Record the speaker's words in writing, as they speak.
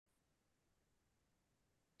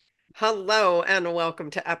Hello and welcome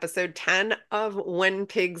to episode 10 of When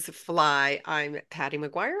Pigs Fly. I'm Patty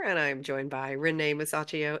McGuire and I'm joined by Renee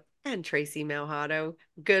Masaccio and Tracy Malhado.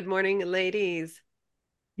 Good morning, ladies.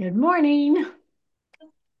 Good morning.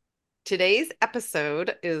 Today's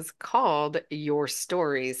episode is called Your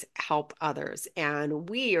Stories Help Others. And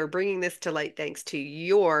we are bringing this to light thanks to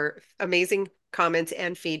your amazing comments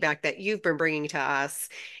and feedback that you've been bringing to us.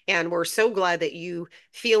 And we're so glad that you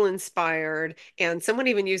feel inspired. And someone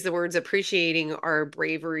even used the words appreciating our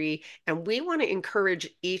bravery. And we want to encourage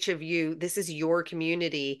each of you, this is your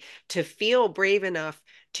community, to feel brave enough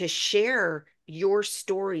to share your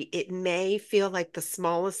story. It may feel like the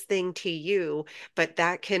smallest thing to you, but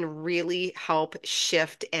that can really help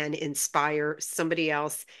shift and inspire somebody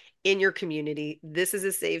else in your community. This is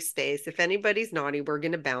a safe space. If anybody's naughty, we're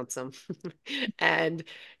going to bounce them. And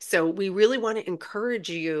so we really want to encourage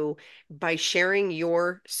you by sharing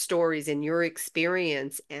your stories and your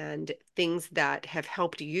experience and things that have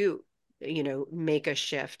helped you, make a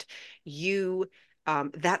shift. You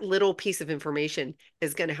that little piece of information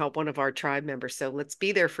is going to help one of our tribe members. So let's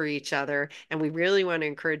be there for each other. And we really want to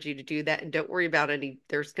encourage you to do that. And don't worry about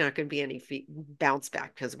there's not going to be any bounce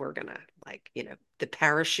back because we're going to, the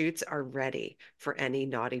parachutes are ready for any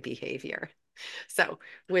naughty behavior. So,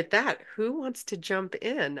 with that, who wants to jump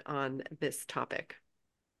in on this topic?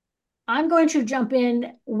 I'm going to jump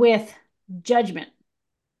in with judgment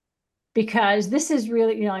because this is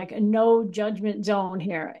really, like a no judgment zone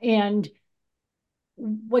here. And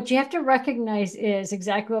what you have to recognize is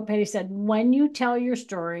exactly what Patty said. When you tell your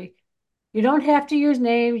story, you don't have to use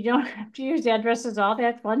names, you don't have to use addresses, all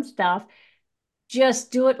that fun stuff.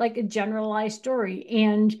 Just do it like a generalized story.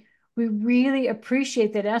 And we really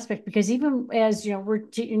appreciate that aspect because even as we're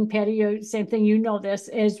teaching Patty, same thing, this,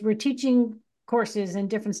 as we're teaching courses and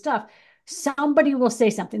different stuff, somebody will say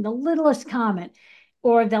something, the littlest comment,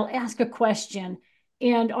 or they'll ask a question.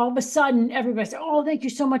 And all of a sudden, everybody says, "Oh, thank you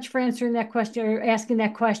so much for answering that question or asking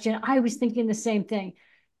that question. I was thinking the same thing."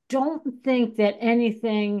 Don't think that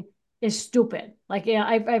anything is stupid. Like, yeah,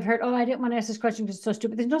 I've heard, "Oh, I didn't want to ask this question because it's so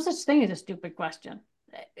stupid." There's no such thing as a stupid question.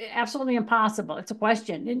 Absolutely impossible. It's a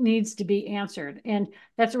question. It needs to be answered. And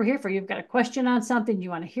that's what we're here for. You've got a question on something, you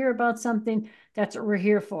want to hear about something. That's what we're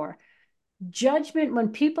here for. Judgment, when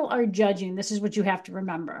people are judging, this is what you have to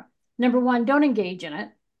remember. Number one, don't engage in it.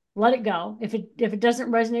 Let it go. If it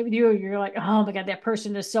doesn't resonate with you, or you're like, "Oh my God, that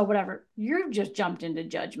person is so whatever," you've just jumped into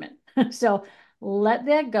judgment. So let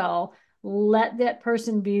that go. Let that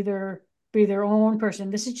person be their own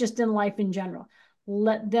person. This is just in life in general.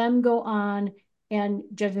 Let them go on and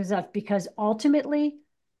judge themselves because ultimately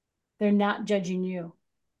they're not judging you.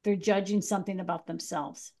 They're judging something about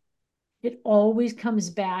themselves. It always comes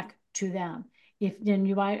back to them. If then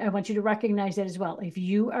I want you to recognize that as well. If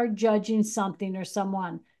you are judging something or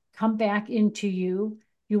someone, come back into you.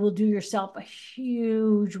 You will do yourself a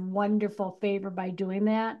huge, wonderful favor by doing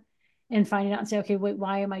that and finding out and say, "Okay, wait,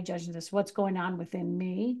 why am I judging this? What's going on within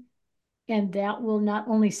me?" And that will not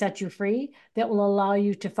only set you free, that will allow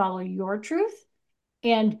you to follow your truth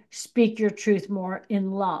and speak your truth more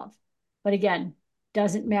in love. But again,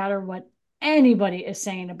 doesn't matter what anybody is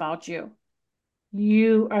saying about you.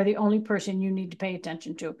 You are the only person you need to pay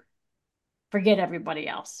attention to. Forget everybody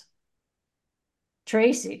else.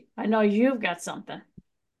 Tracy, I know you've got something.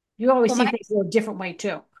 You always Well, see my things a different way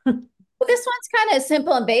too. well, this one's kind of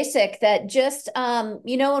simple and basic that just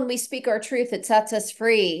when we speak our truth, it sets us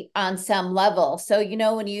free on some level. So,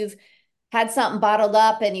 when you've had something bottled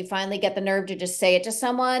up and you finally get the nerve to just say it to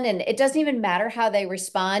someone, and it doesn't even matter how they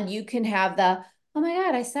respond, you can have "Oh my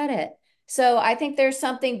God, I said it." So I think there's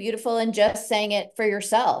something beautiful in just saying it for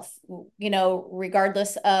yourself,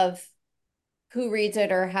 regardless of who reads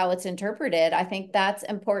it or how it's interpreted. I think that's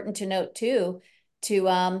important to note too,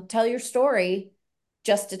 to tell your story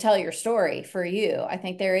just to tell your story for you. I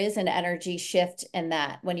think there is an energy shift in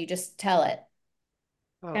that when you just tell it.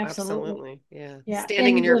 Oh, Absolutely. absolutely. Yeah. Yeah.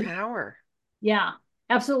 Standing in And your power. yeah,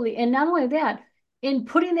 absolutely. And not only that, in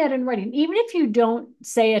putting that in writing, even if you don't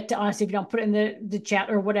say it to us, if you don't put it in the chat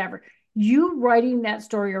or whatever, you writing that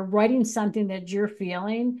story or writing something that you're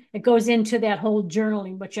feeling, it goes into that whole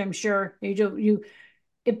journaling, which I'm sure you do.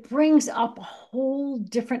 It brings up a whole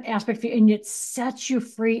different aspect for you and it sets you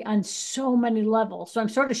free on so many levels. So I'm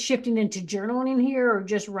sort of shifting into journaling here or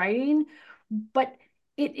just writing, but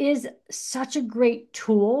it is such a great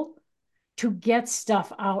tool to get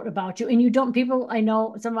stuff out about you. And you don't, people, I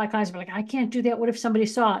know some of my clients are like, "I can't do that. What if somebody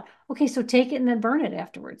saw it?" Okay, so take it and then burn it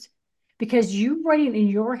afterwards. Because you writing in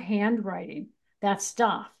your handwriting that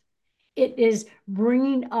stuff, it is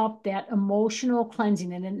bringing up that emotional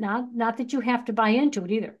cleansing. And not that you have to buy into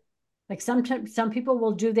it either. Like sometimes some people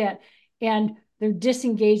will do that and they're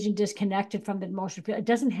disengaged and disconnected from the emotional field. It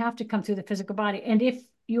doesn't have to come through the physical body. And if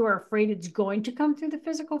you are afraid it's going to come through the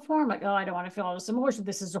physical form, like, oh, I don't want to feel all this emotion.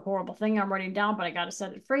 This is a horrible thing I'm writing down, but I got to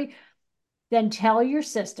set it free. Then tell your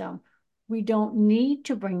system, we don't need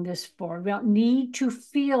to bring this forward. We don't need to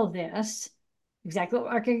feel this. Exactly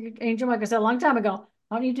what Archangel Michael said a long time ago.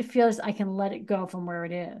 I don't need to feel this. I can let it go from where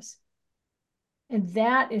it is. And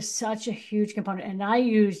that is such a huge component. And I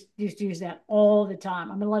used to use that all the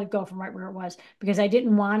time. I'm going to let it go from right where it was because I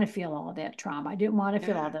didn't want to feel all that trauma. I didn't want to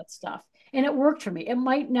feel all Yeah. that stuff. And it worked for me. It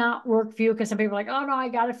might not work for you because some people are like, oh no, I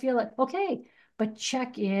got to feel it. Okay. But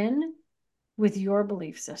check in with your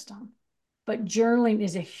belief system. But journaling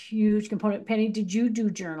is a huge component. Penny, did you do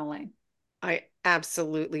journaling? I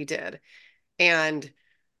absolutely did. And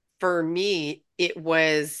for me, it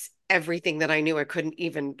was everything that I knew I couldn't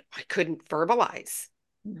verbalize.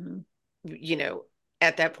 Mhm. You know,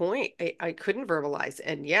 at that point, I couldn't verbalize.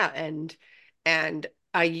 And yeah, and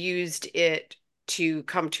I used it to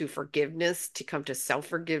come to forgiveness, to come to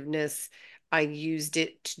self-forgiveness. I used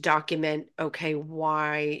it to document, okay,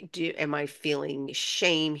 why do am I feeling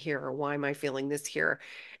shame here? Or why am I feeling this here?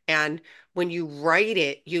 And when you write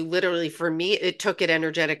it, you literally, for me, it took it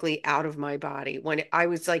energetically out of my body when I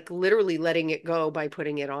was like literally letting it go by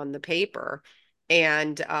putting it on the paper.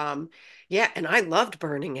 And yeah, and I loved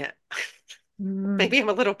burning it. Mm. Maybe I'm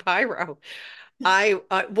a little pyro.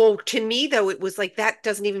 Well, to me though, it was like that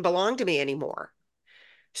doesn't even belong to me anymore.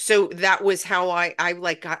 So that was how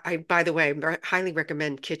by the way, highly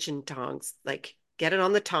recommend kitchen tongs. Like get it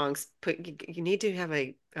on the tongs. You need to have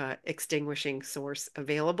a extinguishing source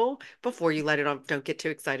available before you let it on. Don't get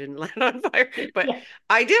too excited and let it on fire. But Yeah.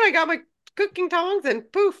 I did. I got my cooking tongs and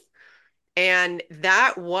poof. And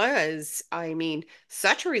that was, I mean,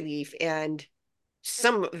 such a relief. And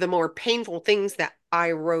some of the more painful things that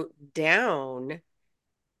I wrote down,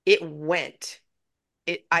 it went.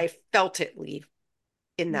 I felt it leave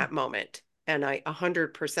in Yeah. that moment. And I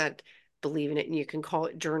 100% believe in it. And you can call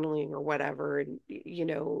it journaling or whatever. And,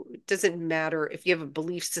 it doesn't matter if you have a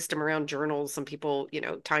belief system around journals. Some people,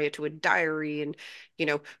 tie it to a diary and,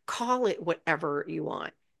 call it whatever you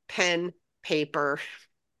want. Pen, paper,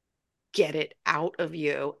 get it out of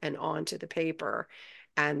you and onto the paper.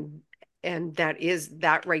 And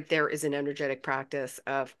that right there is an energetic practice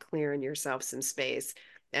of clearing yourself some space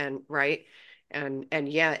and right. And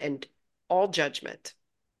yeah, and all judgment,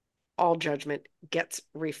 all judgment gets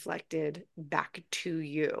reflected back to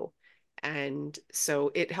you. And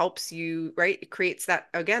so it helps you, right? It creates that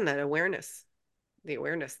again, that awareness, the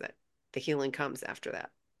awareness that the healing comes after that.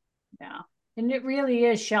 Yeah. And it really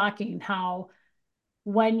is shocking how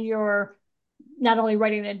when you're not only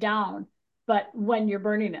writing it down, but when you're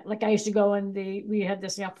burning it. Like I used to go in we had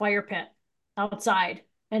this fire pit outside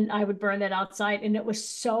and I would burn that outside. And it was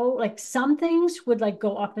so like some things would like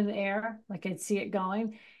go up in the air, like I'd see it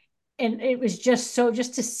going. And it was just so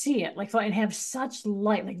just to see it like and have such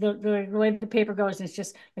light, like the way the paper goes, and it's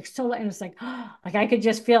just like so light. And it's like, oh, like I could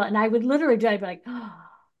just feel it. And I would literally do, I'd be like, oh,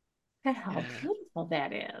 look at how Yeah, beautiful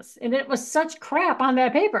that is. And it was such crap on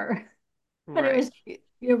that paper. But it right. was Because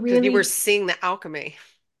you were really, seeing the alchemy.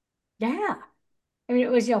 yeah. I mean,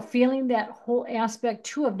 it was, feeling that whole aspect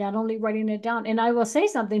too of not only writing it down. And I will say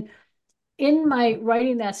something in my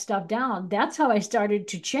writing that stuff down, that's how I started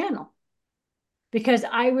to channel because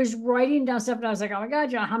I was writing down stuff and I was like, oh my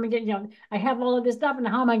God, how am I getting, I have all of this stuff and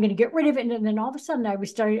how am I going to get rid of it? And then all of a sudden I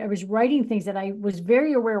was writing things that I was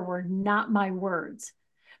very aware were not my words,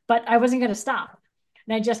 but I wasn't going to stop.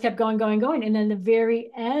 And I just kept going, going, going. And then the very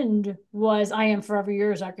end was I am forever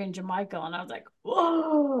yours, Archangel Michael. And I was like,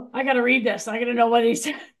 whoa, I got to read this. I got to know what he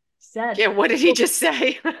said. Yeah, what did he just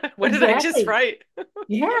say? What did I just Exactly. write?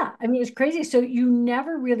 Yeah. I mean, it's crazy. So you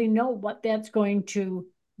never really know what that's going to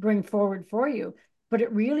bring forward for you. But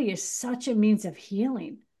it really is such a means of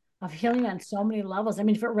Yeah, healing on so many levels. I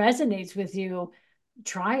mean, if it resonates with you,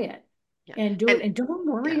 try it yeah. and do it. And And don't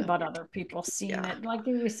worry yeah, about other people seeing yeah, it. Like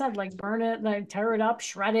we said, like burn it, like tear it up,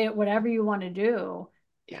 shred it, whatever you want to do.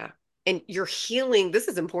 yeah. And you're healing, this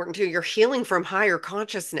is important too. You're healing from higher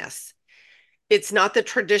consciousness. It's not the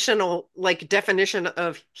traditional like definition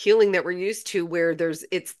of healing that we're used to where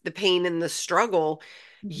it's the pain and the struggle.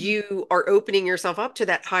 Mhm. You are opening yourself up to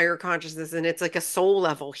that higher consciousness and it's like a soul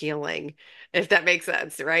level healing, if that makes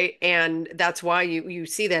sense, right? And that's why you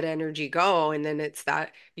see that energy go and then it's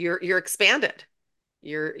that you're expanded.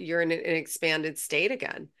 You're in an expanded state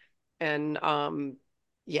again. And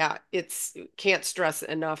yeah, it's can't stress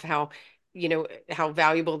enough how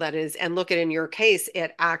valuable that is. And look at in your case,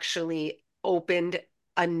 it actually opened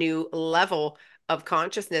a new level of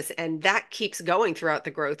consciousness, and that keeps going throughout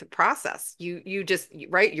the growth process. You just,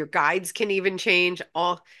 right, your guides can even change.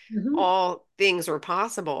 Mhm. All things are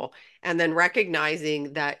possible. And then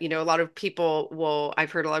recognizing that, a lot of people will,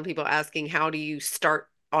 I've heard a lot of people asking, how do you start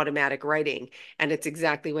automatic writing? And it's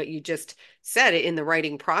exactly what you just said. In the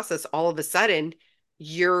writing process, all of a sudden,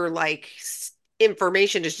 you're like,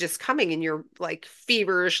 information is just coming and you're like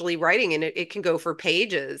feverishly writing, and it can go for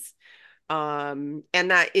pages. And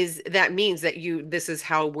that means that this is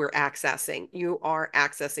how we're accessing. You are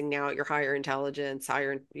accessing now your higher intelligence,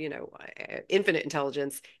 higher, infinite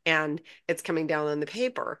intelligence, and it's coming down on the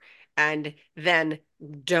paper. And then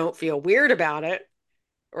don't feel weird about it,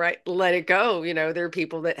 right? Let it go. There are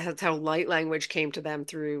people that's how light language came to them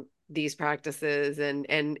through these practices,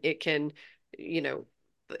 and it can, you know,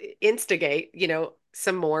 instigate,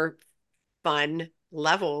 some more fun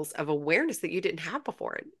levels of awareness that you didn't have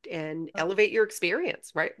before, and elevate your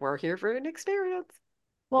experience, right? We're here for an experience.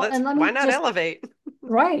 Well, and let Why me not just, elevate?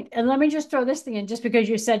 right. And let me just throw this thing in, just because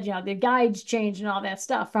you said, the guides change and all that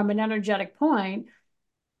stuff from an energetic point.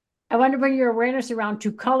 I want to bring your awareness around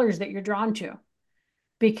to colors that you're drawn to,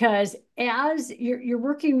 because as you're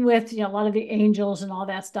working with, a lot of the angels and all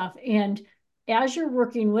that stuff, and as you're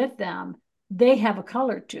working with them, they have a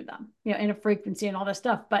color to them, and a frequency and all that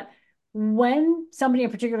stuff. But when somebody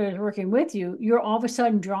in particular is working with you, you're all of a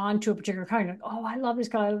sudden drawn to a particular color. You're like, oh, I love this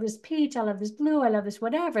color, I love this peach, I love this blue, I love this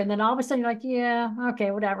whatever. And then all of a sudden you're like, yeah,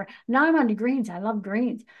 okay, whatever. Now I'm on to greens. I love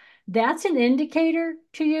greens. That's an indicator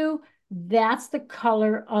to you. That's the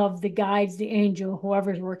color of the guides, the angel,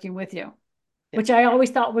 whoever's working with you, Yeah, which I always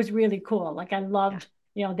thought was really cool. Like I yeah, loved,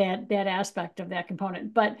 that aspect of that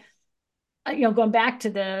component. But going back to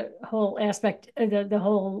the whole aspect, the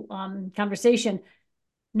whole conversation,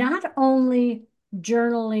 not only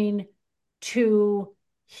journaling to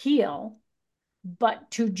heal, but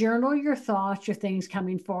to journal your thoughts, your things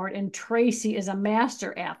coming forward. And Tracy is a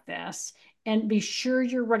master at this. And be sure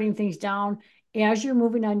you're writing things down as you're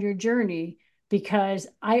moving on your journey, because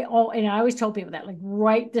I always told people that, like,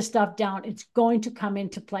 write the stuff down. It's going to come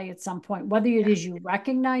into play at some point. Whether it yeah, is you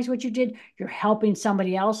recognize what you did, you're helping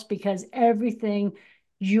somebody else, because everything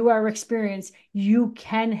you are experiencing, you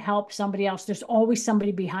can help somebody else. There's always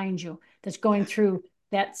somebody behind you that's going yeah. through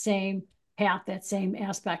that same path, that same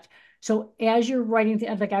aspect. So as you're writing,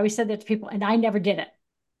 like I always said that to people, and I never did it.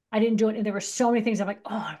 I didn't do it. And there were so many things I'm like,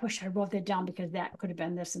 oh, I wish I wrote that down, because that could have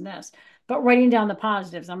been this and this. But writing down the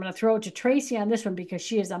positives, I'm going to throw it to Tracy on this one, because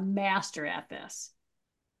she is a master at this.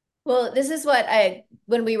 Well, this is what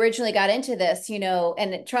when we originally got into this,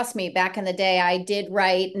 and trust me, back in the day, I did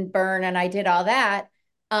write and burn and I did all that.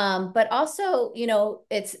 But also,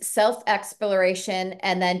 it's self-exploration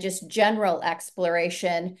and then just general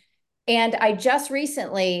exploration. And I just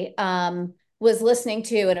recently was listening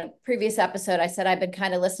to, in a previous episode, I said I've been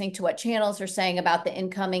kind of listening to what channels are saying about the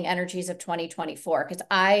incoming energies of 2024, because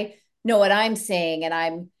I know what I'm seeing,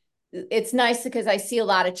 and it's nice because I see a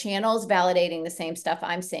lot of channels validating the same stuff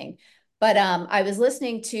I'm seeing. But I was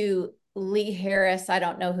listening to Lee Harris. I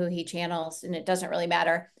don't know who he channels, and it doesn't really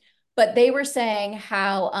matter. But they were saying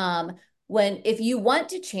how if you want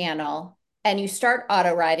to channel and you start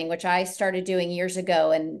auto writing, which I started doing years ago,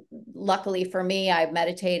 and luckily for me, I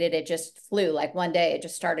meditated, it just flew. Like one day it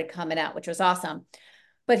just started coming out, which was awesome.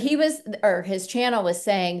 But his channel was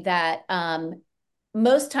saying that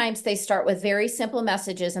most times they start with very simple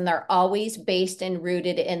messages, and they're always based and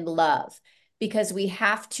rooted in love, because we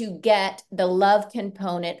have to get the love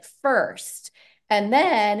component first. And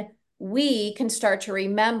then we can start to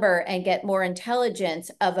remember and get more intelligence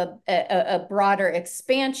of a broader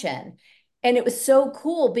expansion. And it was so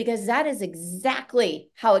cool, because that is exactly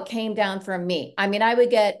how it came down from me. I mean, I would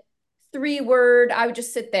get 3 word, I would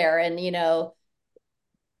just sit there and,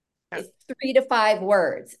 3 to 5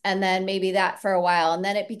 words, and then maybe that for a while, and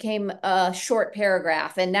then it became a short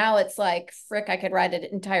paragraph, and now it's like, frick, I could write an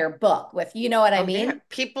entire book with, you know what I Oh yeah, mean?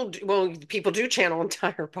 people do channel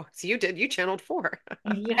entire books. You channeled four.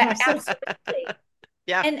 Yeah. So, Absolutely.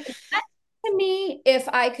 Yeah, And that, to me, if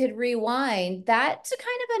I could rewind, that's a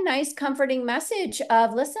kind of a nice comforting message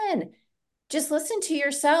of, listen, just listen to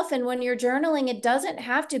yourself. And when you're journaling, it doesn't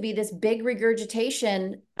have to be this big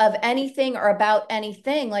regurgitation of anything or about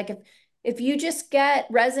anything. Like if you just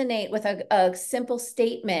resonate with a simple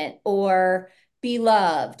statement, or be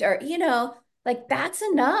loved, or like, that's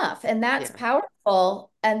enough, and that's yeah.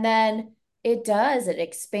 powerful. And then it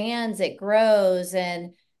expands, it grows.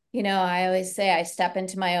 And I always say I step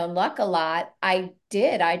into my own luck a lot. I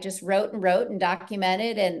just wrote and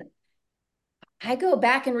documented, and I go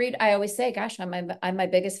back and read. I always say, gosh, I'm my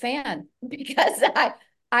biggest fan because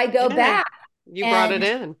I go Yeah, back you brought it and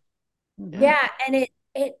in. Yeah. Yeah, and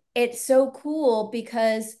it's so cool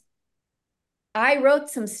because I wrote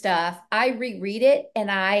some stuff, I reread it, and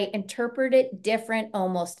I interpret it different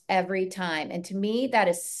almost every time. And to me, that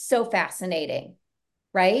is so fascinating,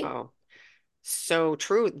 right? Oh, so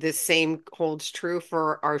true. This same holds true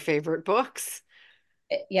for our favorite books.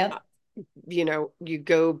 Uh, Yep. you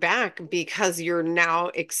go back because you're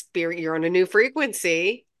on a new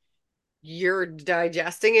frequency. You're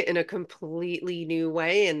digesting it in a completely new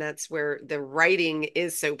way. And that's where the writing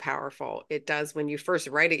is so powerful. It does, when you first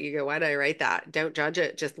write it, you go, why did I write that? Don't judge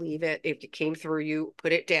it. Just leave it. If it came through you,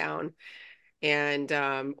 put it down. And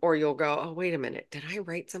or you'll go, oh, wait a minute, did I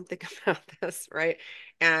write something about this? Right.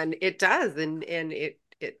 And it does. And it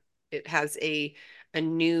has a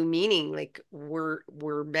new meaning. Like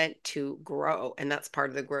we're meant to grow, and that's part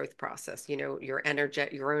of the growth process. Your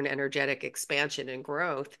own energetic expansion and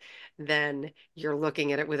growth. Then you're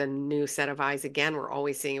looking at it with a new set of eyes. Again, we're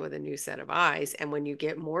always seeing it with a new set of eyes. And when you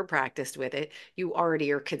get more practiced with it, you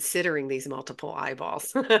already are considering these multiple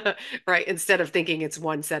eyeballs. Right? Instead of thinking it's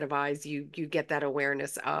one set of eyes, you get that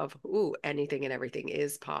awareness of, ooh, anything and everything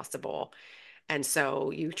is possible. And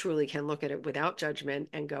so you truly can look at it without judgment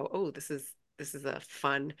and go, oh, this is a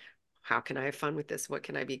fun. How can I have fun with this? What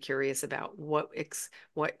can I be curious about? What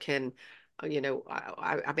can,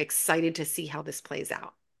 I'm excited to see how this plays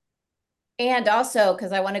out. And also,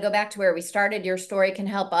 because I want to go back to where we started, your story can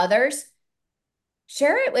help others.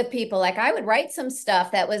 Share it with people. Like I would write some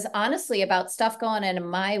stuff that was honestly about stuff going on in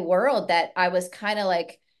my world that I was kind of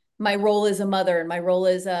like my role as a mother and my role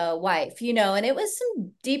as a wife, and it was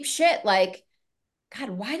some deep shit like, God,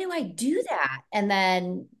 why do I do that?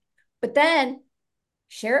 But then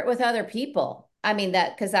share it with other people. I mean,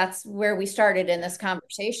 because that's where we started in Yeah. this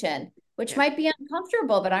conversation, which Yeah. might be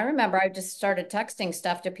uncomfortable. But I remember I just started texting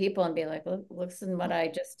stuff to people and be like, listen, what I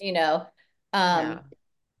just, Yeah. um,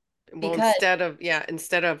 Well, because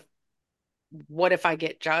instead of what if I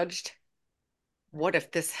get judged? What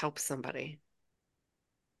if this helps somebody?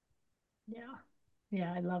 Yeah.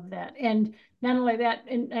 Yeah, I love that. And not only that,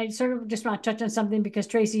 and I sort of just want to touch on something because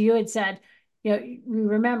Tracy, you had said, we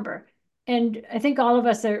remember. And I think all of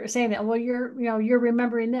us are saying that, well, you're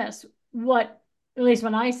remembering this. At least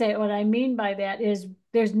when I say it, what I mean by that is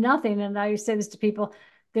there's nothing, and I say this to people,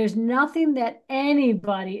 there's nothing that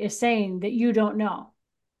anybody is saying that you don't know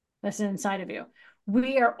that's inside of you.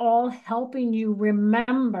 We are all helping you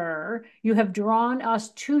remember. You have drawn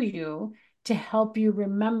us to you to help you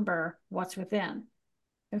remember what's within.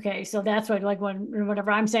 Okay, so that's what like whenever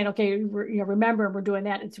I'm saying, okay, remember we're doing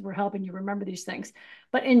that, we're helping you remember these things.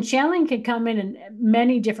 But channeling can come in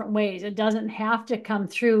many different ways. It doesn't have to come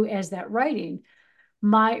through as that writing.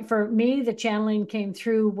 For me, the channeling came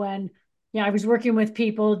through when I was working with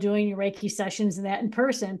people doing Reiki sessions and that in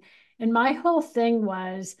person. And my whole thing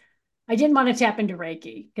was I didn't want to tap into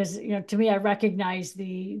Reiki because to me I recognized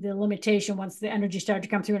the limitation once the energy started to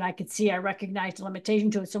come through and I could see I recognized the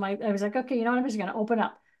limitation to it. So I was like, okay, I'm just gonna open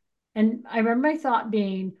up. And I remember my thought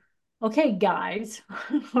being, okay, guys,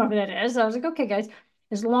 whoever that is, I was like, okay, guys,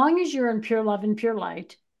 as long as you're in pure love and pure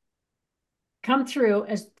light, come through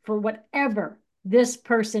as for whatever this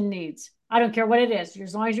person needs. I don't care what it is.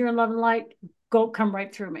 As long as you're in love and light, come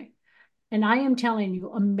right through me. And I am telling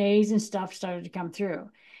you, amazing stuff started to come through.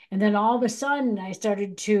 And then all of a sudden, I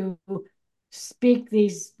started to speak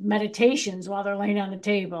these meditations while they're laying on the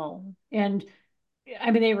table. And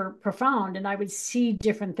I mean, they were profound, and I would see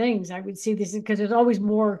different things. I would see this because there's always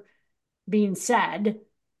more being said,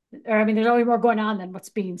 or I mean, there's always more going on than what's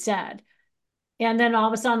being said. And then all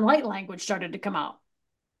of a sudden, light language started to come out.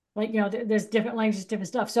 Like, there's different languages, different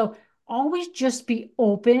stuff. So always just be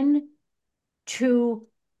open to,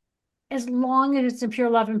 as long as it's in pure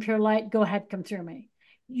love and pure light, go ahead, come through me.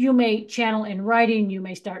 You may channel in writing, you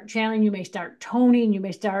may start channeling, you may start toning, you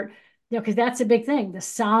may start, because that's a big thing. The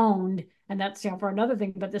sound, and that's for another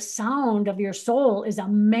thing, but the sound of your soul is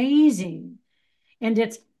amazing. And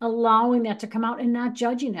it's allowing that to come out and not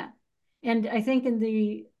judging it. And I think in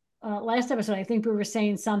the last episode, I think we were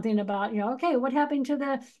saying something about, okay, what happened to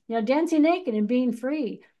the, dancing naked and being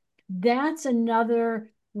free? That's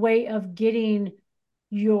another way of getting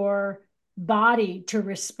your body to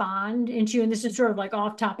respond into you. And this is sort of like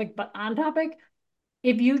off topic, but on topic.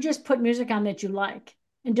 If you just put music on that you like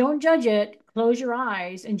and don't judge it, close your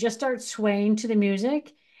eyes and just start swaying to the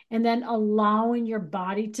music and then allowing your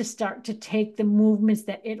body to start to take the movements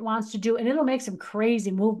that it wants to do. And it'll make some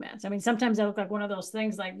crazy movements. I mean, sometimes I look like one of those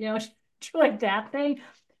things like, like that thing,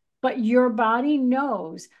 but your body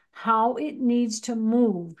knows how it needs to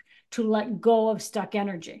move to let go of stuck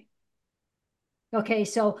energy. Okay,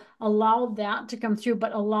 so allow that to come through,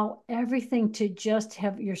 but allow everything to just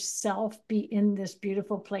have yourself be in this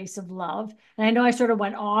beautiful place of love. And I know I sort of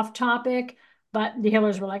went off topic, but the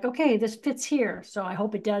healers were like, okay, this fits here. So I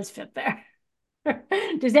hope it does fit there.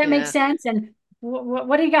 Does that make Yeah. sense? And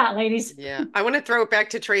what do you got, ladies? Yeah. I want to throw it back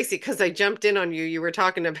to Tracy because I jumped in on you. You were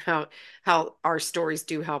talking about how our stories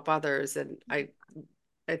do help others, and I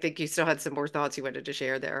think you still had some more thoughts you wanted to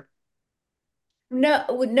share there. No,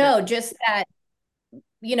 No. no, just that,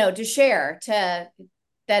 to share to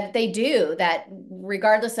that they do that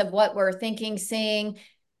regardless of what we're thinking, seeing,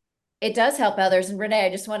 it does help others. And Renee, I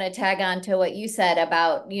just want to tag on to what you said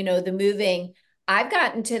about, the moving. I've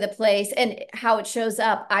gotten to the place and how it shows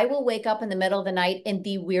up. I will wake up in the middle of the night in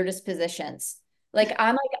the weirdest positions.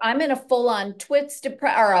 I'm in a full on twist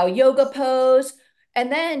or a yoga pose.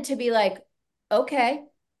 And then to be like, okay,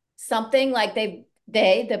 something like the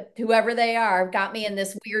whoever they are got me in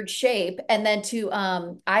this weird shape. And then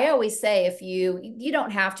I always say, if you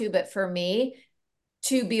don't have to, but for me,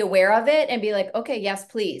 to be aware of it and be like, okay, yes,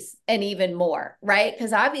 please, and even more, right?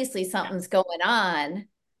 Because obviously something's going on.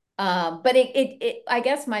 But I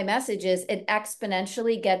guess my message is it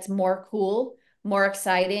exponentially gets more cool, more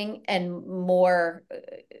exciting, and more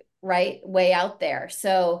right way out there.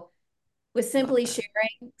 So with Love simply that.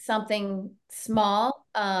 sharing something small,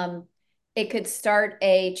 it could start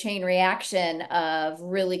a chain reaction of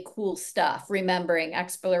really cool stuff, remembering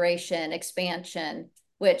exploration, expansion,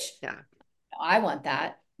 which Yeah. I want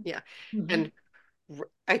that. Yeah. Mhm. And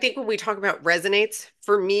I think when we talk about resonates,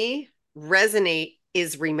 for me, resonate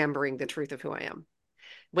is remembering the truth of who I am.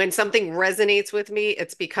 When something resonates with me,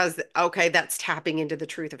 it's because, okay, that's tapping into the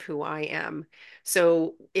truth of who I am.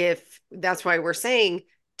 So if that's why we're saying,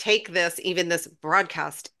 take this, even this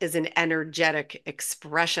broadcast is an energetic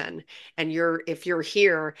expression. And if you're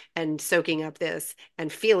here and soaking up this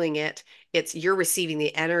and feeling it, you're receiving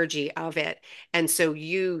the energy of it. And so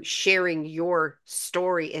you sharing your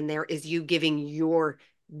story in there is you giving your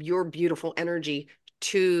beautiful energy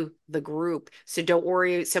to the group. So don't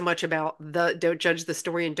worry so much about don't judge the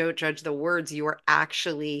story and don't judge the words. You're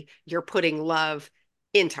putting love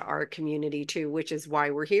into our community too, which is why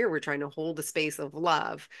we're here. We're trying to hold a space of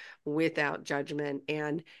love without judgment,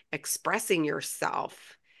 and expressing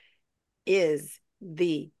yourself is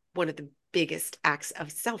the one of the biggest acts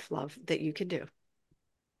of self-love that you can do.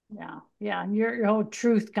 Yeah, yeah, and your whole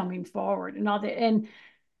truth coming forward and all that. And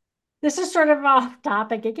this is sort of off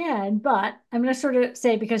topic again, but I'm going to sort of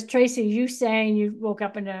say, because Tracy, you saying you woke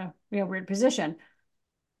up in a weird position.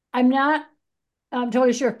 I'm not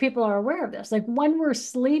totally sure if people are aware of this. Like when we're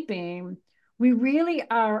sleeping, we really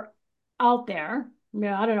are out there.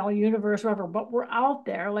 I don't know, universe, whatever, but we're out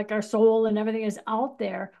there. Like our soul and everything is out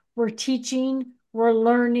there. We're teaching, we're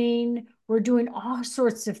learning, we're doing all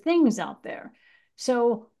sorts of things out there.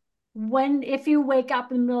 So if you wake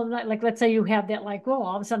up in the middle of the night, like let's say you have that, like, oh,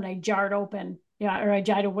 all of a sudden I jarred open, or I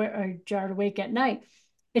jarred awake at night.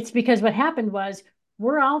 It's because what happened was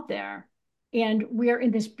we're out there and we are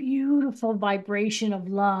in this beautiful vibration of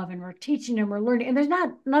love, and we're teaching and we're learning, and there's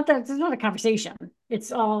not a conversation.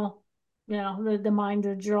 It's all the mind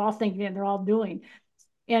that you're all thinking and they're all doing.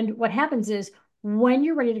 And what happens is when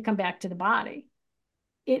you're ready to come back to the body,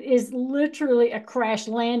 it is literally a crash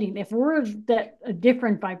landing. If we're that a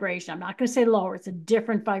different vibration, I'm not going to say lower, it's a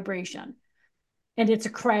different vibration, and it's a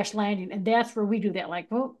crash landing. And that's where we do that. Like,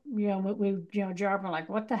 oh, Jarvin, like,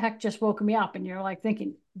 what the heck just woke me up? And you're like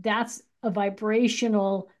thinking that's a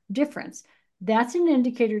vibrational difference. That's an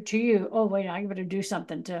indicator to you. Oh, wait, I better do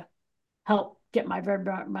something to help get my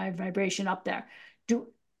vibration up there. Do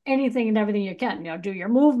anything and everything you can. Do your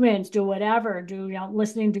movements, do whatever. Do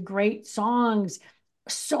listening to great songs.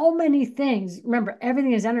 So many things. Remember,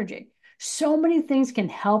 everything is energy. So many things can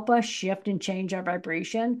help us shift and change our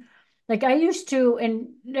vibration. Like I used to, and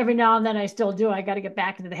every now and then I still do. I got to get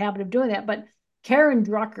back into the habit of doing that. But Karen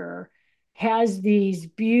Drucker has these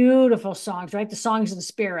beautiful songs, right? The songs of the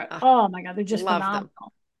spirit. Ah, Oh my God, they're just love them.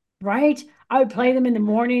 phenomenal, right? I would Yeah. play them in the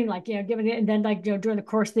morning, like, giving it, and then like, during the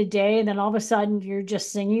course of the day. And then all of a sudden you're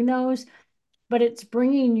just singing those, but it's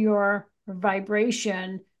bringing your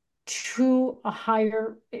vibration to a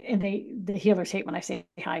higher, and the healers hate when I say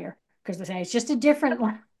higher because they're saying it's just a different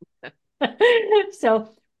one.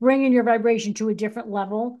 So bringing your vibration to a different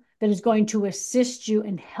level that is going to assist you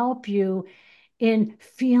and help you in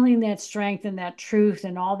feeling that strength and that truth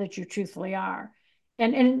and all that you truthfully are.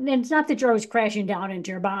 And it's not that you're always crashing down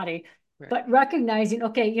into your body, Right. but recognizing,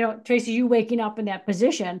 okay, Tracy, you waking up in that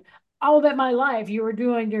position, all of my life you were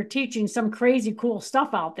you're teaching some crazy cool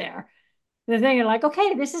stuff out there. The thing you're like,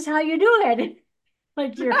 okay, this is how you do it.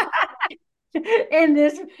 Like you're in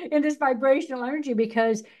this in this vibrational energy,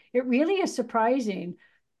 because it really is surprising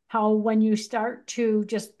how when you start to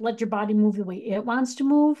just let your body move the way it wants to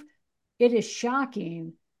move, it is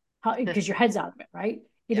shocking how, because your head's out of it, right?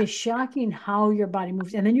 It Yeah. is shocking how your body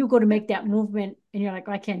moves. And then you go to make that movement and you're like,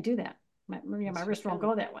 oh, I can't do that. My That's right. wrist won't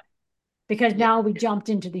go that way, because Yeah. now we jumped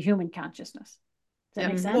into the human consciousness. Does that Yeah.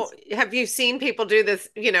 make Well, sense? have you seen people do this?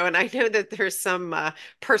 And I know that there's some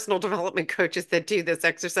personal development coaches that do this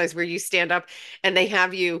exercise where you stand up and they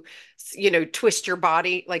have you, twist your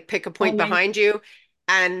body, like pick a Oh, point yeah. behind you.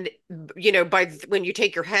 And, when you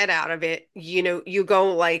take your head out of it, you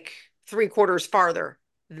go like three-quarters farther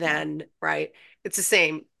Yeah. than, right? It's the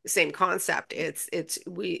same concept.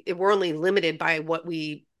 We're only limited by what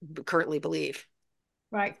we currently believe.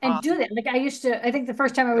 Right. It's And do awesome. that. Like I used to, I think the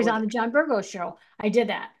first time I Go was with on it. the John Burgos show, I did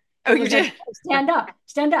that. Oh, It you was like, did? stand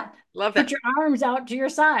up, Love put that. your arms out to your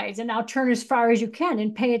sides and now turn as far as you can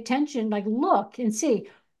and pay attention, like look and see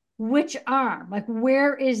which arm, like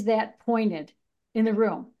where is that pointed in the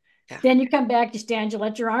room? Yeah. Then you come back, you stand, you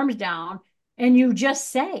let your arms down and you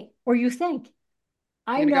just say, or you think,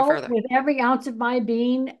 I'm I gonna go know further. with every ounce of my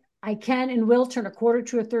being, I can and will turn a quarter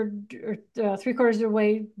to a third or three-quarters of the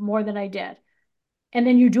way more than I did. And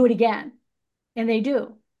then you do it again, and they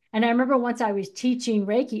do. And I remember once I was teaching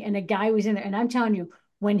Reiki and a guy was in there, and I'm telling you,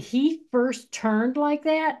 when he first turned like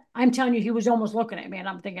that, I'm telling you, he was almost looking at me, and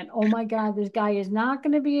I'm thinking, oh my God, this guy is not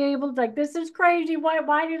going to be able to, like, this is crazy.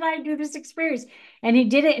 Why did I do this experience? And he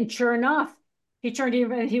did it, and sure enough, he turned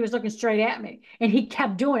even, he was looking straight at me, and he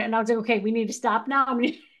kept doing it. And I was like, okay, we need to stop now. I'm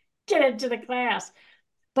going to get into the class.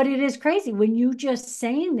 But it is crazy when you just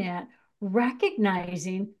saying that,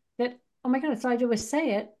 recognizing that, oh my God, that's all I do is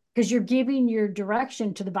say it, because you're giving your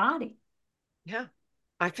direction to the body. Yeah.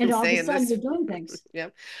 I've And been all of a saying sudden this. you're doing things. Yeah.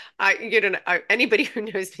 Anybody who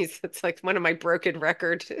knows me, it's like one of my broken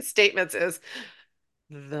record statements is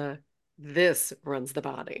the this runs the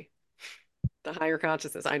body, the higher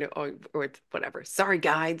consciousness. I know, or it's whatever. Sorry,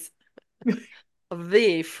 guides.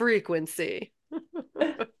 The frequency,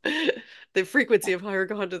 the frequency of higher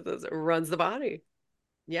consciousness runs the body.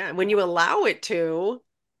 Yeah. And when Yeah, you allow it to,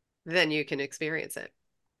 then you can experience it.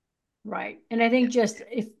 right. And I Yeah. think just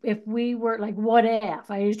if we were like, what if,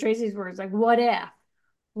 I use Tracy's words, like, what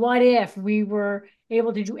if we were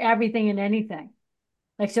able to do everything and anything?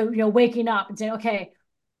 Like, so, waking up and saying, okay,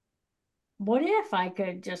 what if I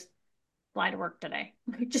could just fly to work today?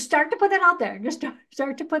 Just start to put that out there. Just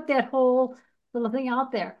start to put that whole little thing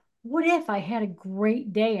out there. What if I had a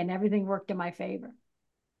great day and everything worked in my favor?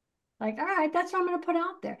 Like, all right, that's what I'm going to put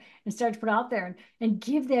out there, and start to put out there and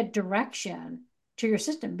give that direction to your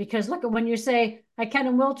system. Because look, when you say, I can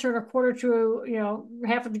and will turn a quarter to,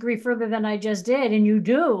 half a degree further than I just did, and you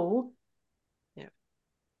do, Yeah.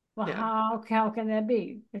 well, Yeah. how can that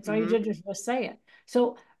be? It's all you Hmm. did was say it.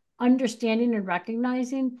 So understanding and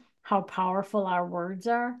recognizing how powerful our words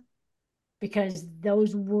are, because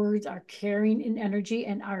those words are carrying an energy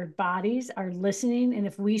and our bodies are listening. And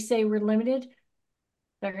if we say we're limited,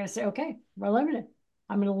 they're going to say, okay, we're limited.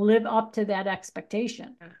 I'm going to live up to that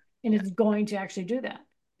expectation. Yeah. And Yeah. it's going to actually do that.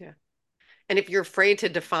 Yeah. And if you're afraid to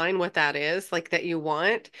define what that is, like that you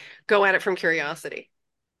want, go at it from curiosity.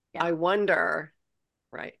 Yeah. I wonder,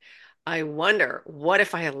 right? I wonder, what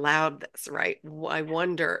if I allowed this, right? I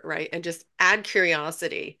wonder, right? And just add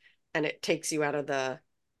curiosity and it takes you out of the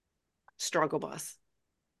struggle bus.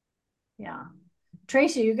 Yeah.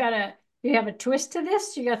 Tracy, you have a twist to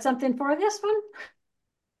this? You got something for this one?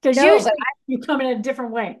 Because No, but usually you come in a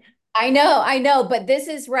different way. I know, but this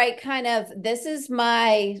is right, kind of, this is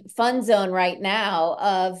my fun zone right now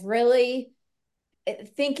of really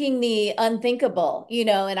thinking the unthinkable,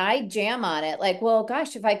 and I jam on it. Like, well,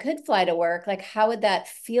 gosh, if I could fly to work, like, how would that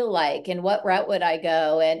feel like? And what route would I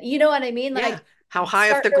go? And you know what I mean? Yeah. Like, How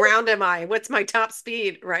high off start the really, ground am I? What's my top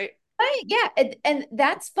speed, right? right, yeah. And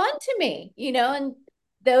that's fun to me, and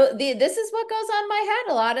this is what goes on my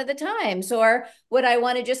head a lot of the times. Or would I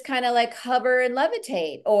want to just kind of like hover and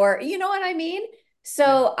levitate? Or, you know what I mean? Yeah.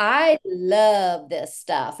 So I love this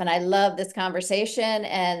stuff and I love this conversation,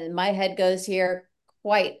 and my head goes here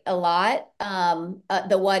quite a lot.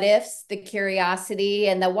 The what ifs, the curiosity,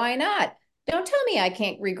 and the why not. Don't tell me I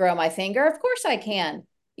can't regrow my finger. Of course I can,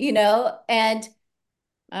 and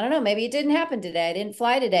I don't know, maybe it didn't happen today. I didn't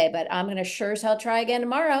fly today, but I'm gonna sure as hell try again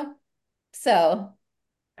tomorrow. So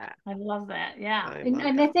Yeah. I love that. Yeah. I And, love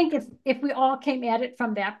and I that. think if we all came at it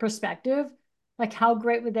from that perspective, like how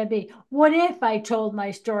great would that be? What if I told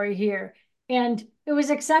my story here and it was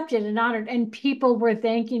accepted and honored and people were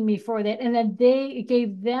thanking me for that, and then they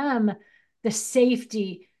gave them the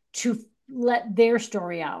safety to let their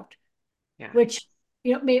story out, Yeah. which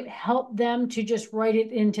maybe help them to just write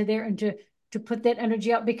it into there and to put that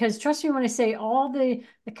energy out. Because trust me when I say all the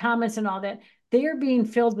comments and all that, they are being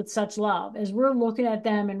filled with such love. As we're looking at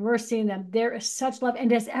them and we're seeing them, there is such love.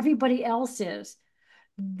 And as everybody else is,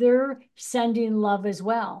 they're sending love as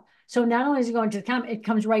well. So not only is it going to the comment, it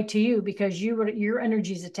comes right to you because your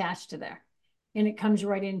energy is attached to there. And it comes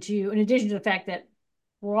right into you. In addition to the fact that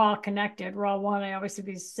we're all connected. We're all one. I always see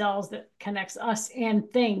these cells that connects us and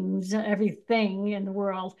things, everything in the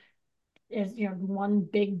world is, one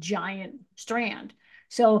big giant strand.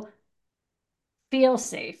 So feel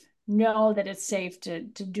safe. Know that it's safe to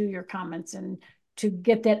do your comments and to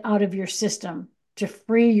get that out of your system, to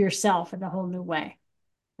free yourself in a whole new way.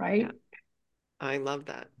 Yeah, Right? I love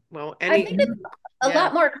that. Well, I any, think it's a yeah.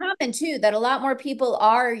 lot more common too, that a lot more people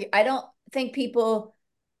are. I don't think people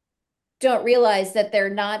don't realize that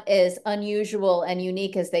they're not as unusual and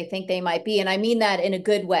unique as they think they might be. And I mean that in a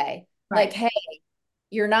good way. Like, Right. hey,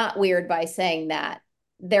 you're not weird by saying that.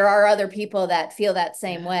 There are other people that feel that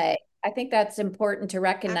same way. I think that's important to Abs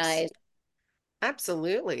recognize.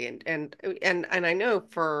 Absolutely. And I know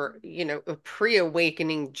for, a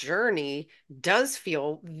pre-awakening journey does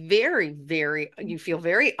feel you feel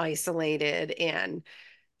very isolated and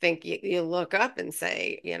think you look up and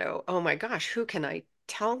say, oh my gosh, who can I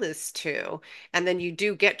tell this to? And then you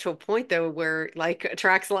do get to a point though where like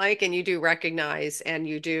attracts like, and you do recognize and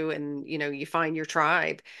you do, and you find your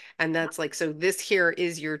tribe. And that's like, so this here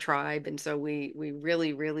is your tribe. And so we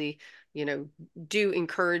really, really, you know, do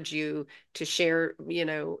encourage you to share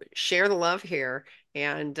the love here.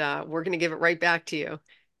 And we're going to give it right back to you.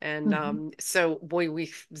 And Mhm. so, boy,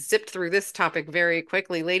 we zipped through this topic very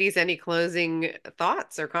quickly. Ladies, any closing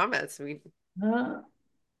thoughts or comments? Uh,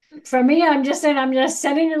 for me, I'm just saying, I'm just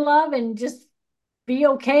sending you love and just be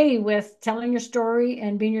okay with telling your story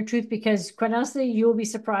and being your truth because quite honestly, you will be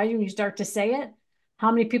surprised when you start to say it.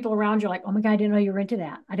 How many people around you are like, oh my God, I didn't know you were into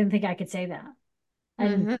that. I didn't think I could say that.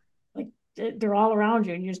 And Mhm. like they're all around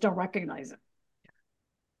you and you just don't recognize it.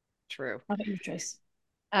 True. How about you, Trace?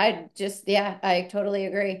 Yeah, I totally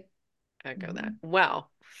agree. Echo that. Mhm. Well,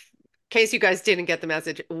 in case you guys didn't get the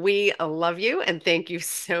message, we love you and thank you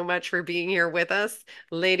so much for being here with us.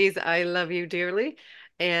 Ladies, I love you dearly.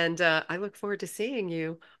 And I look forward to seeing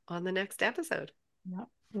you on the next episode. Yep.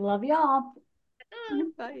 Love y'all.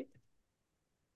 Bye.